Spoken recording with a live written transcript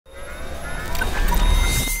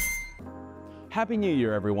Happy New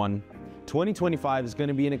Year, everyone! 2025 is going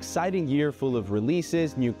to be an exciting year full of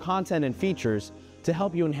releases, new content, and features to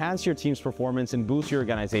help you enhance your team's performance and boost your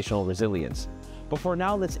organizational resilience. But for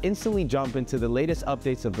now, let's instantly jump into the latest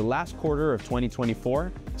updates of the last quarter of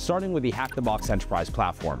 2024, starting with the Hack the Box Enterprise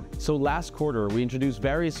platform. So last quarter, we introduced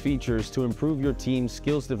various features to improve your team's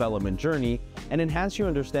skills development journey and enhance your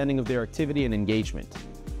understanding of their activity and engagement.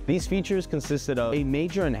 These features consisted of a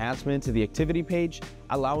major enhancement to the activity page,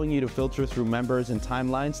 allowing you to filter through members and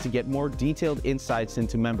timelines to get more detailed insights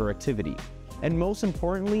into member activity. And most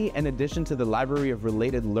importantly, an addition to the library of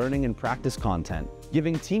related learning and practice content,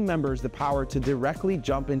 giving team members the power to directly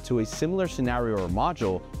jump into a similar scenario or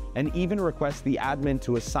module and even request the admin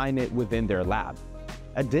to assign it within their lab.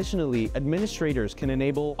 Additionally, administrators can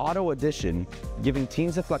enable auto addition, giving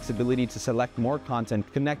teams the flexibility to select more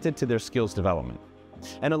content connected to their skills development.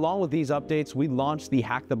 And along with these updates, we launched the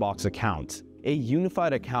Hack the Box account, a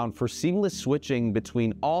unified account for seamless switching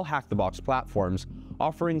between all Hack the Box platforms,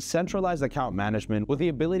 offering centralized account management with the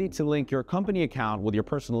ability to link your company account with your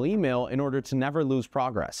personal email in order to never lose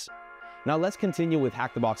progress. Now let's continue with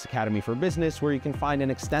Hack the Box Academy for Business, where you can find an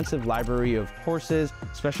extensive library of courses,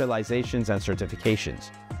 specializations, and certifications.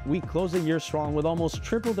 We closed the year strong with almost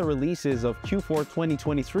triple the releases of Q4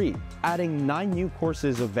 2023, adding 9 new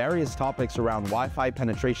courses of various topics around Wi-Fi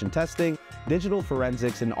penetration testing, digital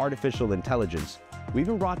forensics, and artificial intelligence. We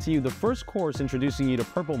even brought to you the first course introducing you to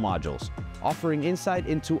purple modules, offering insight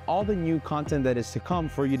into all the new content that is to come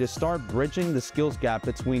for you to start bridging the skills gap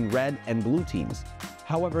between red and blue teams.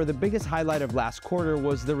 However, the biggest highlight of last quarter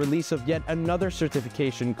was the release of yet another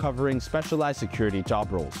certification covering specialized security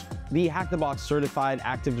job roles. The Hack the Box Certified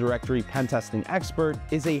Active Directory Pen Testing Expert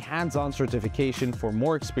is a hands-on certification for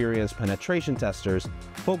more experienced penetration testers,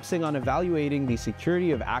 focusing on evaluating the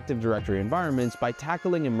security of Active Directory environments by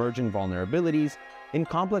tackling emerging vulnerabilities in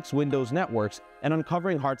complex Windows networks and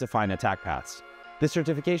uncovering hard-to-find attack paths. This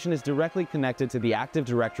certification is directly connected to the Active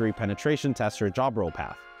Directory Penetration Tester job role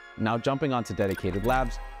path. Now jumping onto dedicated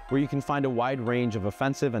labs, where you can find a wide range of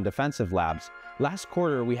offensive and defensive labs. Last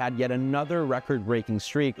quarter, we had yet another record-breaking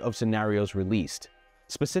streak of scenarios released.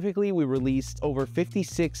 Specifically, we released over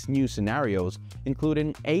 56 new scenarios,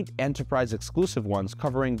 including 8 enterprise-exclusive ones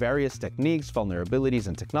covering various techniques, vulnerabilities,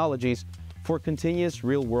 and technologies for continuous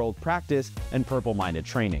real-world practice and purple-minded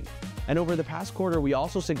training. And over the past quarter, we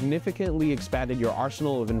also significantly expanded your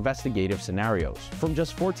arsenal of investigative scenarios. From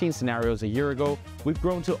just 14 scenarios a year ago, we've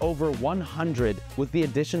grown to over 100 with the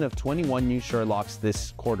addition of 21 new Sherlocks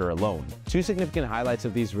this quarter alone. 2 significant highlights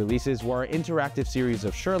of these releases were our interactive series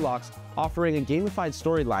of Sherlocks, offering a gamified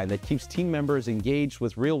storyline that keeps team members engaged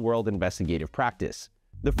with real-world investigative practice.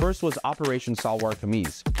 The first was Operation Salwar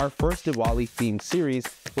Kameez, our first Diwali-themed series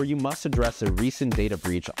where you must address a recent data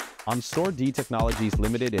breach on Store D Technologies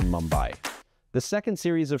Limited in Mumbai. The second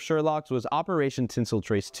series of Sherlocks was Operation Tinsel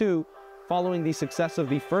Trace 2, following the success of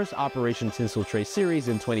the first Operation Tinsel Trace series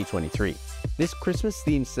in 2023. This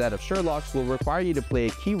Christmas-themed set of Sherlocks will require you to play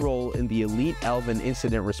a key role in the elite Elven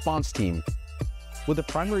incident response team, with the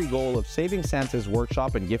primary goal of saving Santa's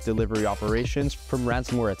workshop and gift delivery operations from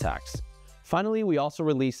ransomware attacks. Finally, we also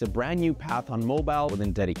released a brand new path on mobile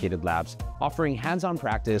within dedicated labs, offering hands-on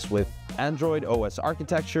practice with Android OS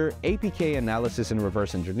architecture, APK analysis and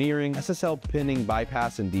reverse engineering, SSL pinning,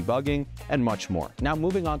 bypass and debugging, and much more. Now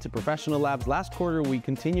moving on to professional labs, last quarter we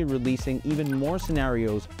continued releasing even more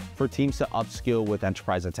scenarios for teams to upskill with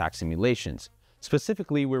enterprise attack simulations.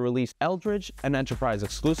 Specifically, we released Eldridge, an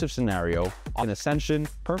enterprise-exclusive scenario on Ascension,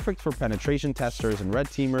 perfect for penetration testers and red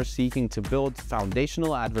teamers seeking to build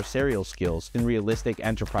foundational adversarial skills in realistic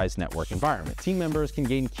enterprise network environments. Team members can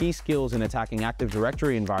gain key skills in attacking Active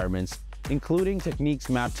Directory environments, including techniques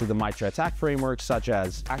mapped to the MITRE ATT&CK framework such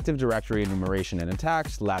as Active Directory enumeration and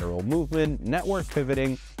attacks, lateral movement, network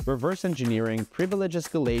pivoting, reverse engineering, privilege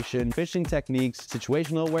escalation, phishing techniques,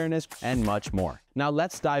 situational awareness, and much more. Now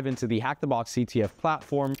let's dive into the Hack the Box CTF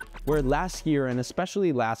platform, where last year and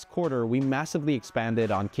especially last quarter, we massively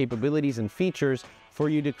expanded on capabilities and features for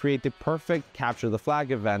you to create the perfect Capture the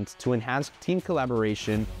Flag event to enhance team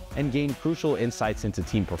collaboration and gain crucial insights into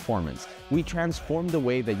team performance. We transformed the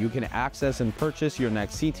way that you can access and purchase your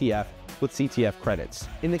next CTF with CTF Credits.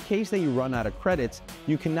 In the case that you run out of credits,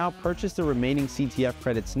 you can now purchase the remaining CTF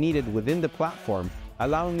credits needed within the platform,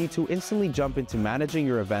 allowing you to instantly jump into managing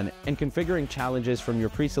your event and configuring challenges from your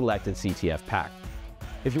pre-selected CTF pack.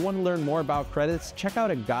 If you want to learn more about credits, check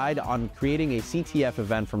out a guide on creating a CTF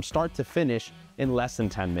event from start to finish in less than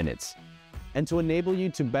 10 minutes. And to enable you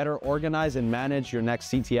to better organize and manage your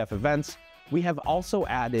next CTF events, we have also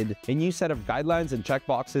added a new set of guidelines and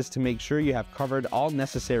checkboxes to make sure you have covered all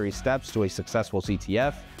necessary steps to a successful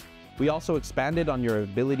CTF, We also expanded on your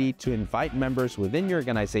ability to invite members within your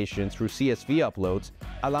organization through CSV uploads,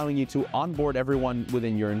 allowing you to onboard everyone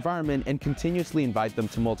within your environment and continuously invite them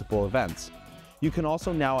to multiple events. You can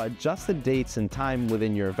also now adjust the dates and time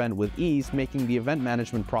within your event with ease, making the event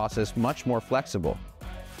management process much more flexible.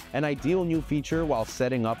 An ideal new feature while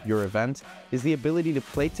setting up your event is the ability to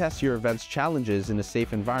playtest your event's challenges in a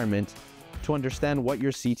safe environment to understand what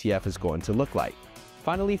your CTF is going to look like.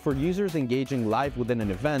 Finally, for users engaging live within an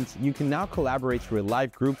event, you can now collaborate through a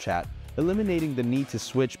live group chat, eliminating the need to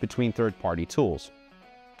switch between third-party tools.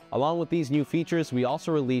 Along with these new features, we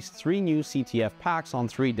also released 3 new CTF Packs on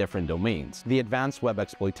 3 different domains: the Advanced Web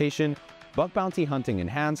Exploitation, Bug Bounty Hunting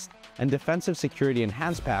Enhanced, and Defensive Security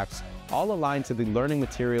Enhanced Packs, all aligned to the learning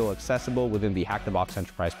material accessible within the Hack-the-Box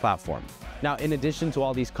Enterprise platform. Now, in addition to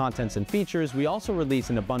all these contents and features, we also release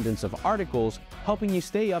an abundance of articles, helping you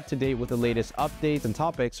stay up to date with the latest updates and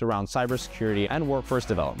topics around cybersecurity and workforce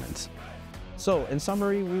development. So, in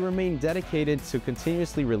summary, we remain dedicated to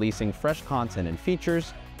continuously releasing fresh content and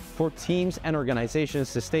features for teams and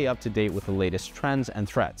organizations to stay up to date with the latest trends and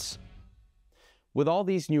threats. With all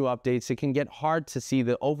these new updates, it can get hard to see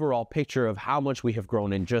the overall picture of how much we have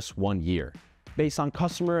grown in just 1 year. Based on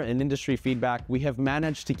customer and industry feedback, we have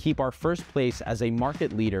managed to keep our first place as a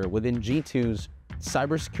market leader within G2's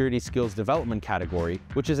Cybersecurity Skills Development category,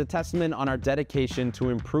 which is a testament on our dedication to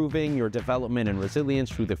improving your development and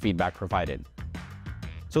resilience through the feedback provided.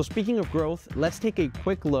 So speaking of growth, let's take a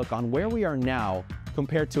quick look on where we are now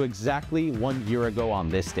compared to exactly 1 year ago on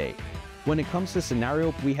this day. When it comes to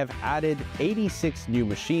scenario, we have added 86 new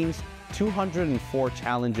machines, 204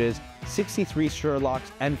 challenges, 63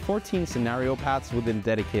 Sherlocks, and 14 scenario paths within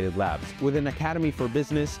dedicated labs. Within Academy for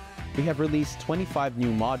Business, we have released 25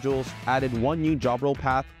 new modules, added 1 new job role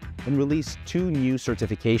path, and released 2 new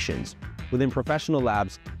certifications. Within Professional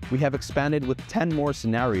Labs, we have expanded with 10 more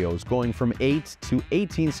scenarios, going from 8 to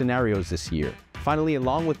 18 scenarios this year. Finally,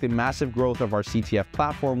 along with the massive growth of our CTF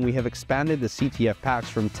platform, we have expanded the CTF Packs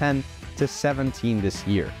from 10 to 17 this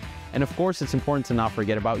year. And of course, it's important to not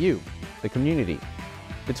forget about you, the community.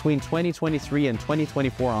 Between 2023 and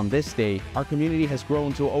 2024 on this day, our community has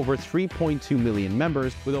grown to over 3.2 million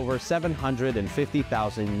members, with over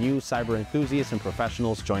 750,000 new cyber enthusiasts and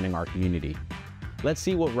professionals joining our community. Let's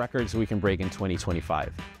see what records we can break in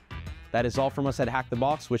 2025. That is all from us at Hack the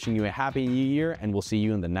Box, wishing you a happy new year, and we'll see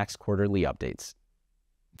you in the next quarterly updates.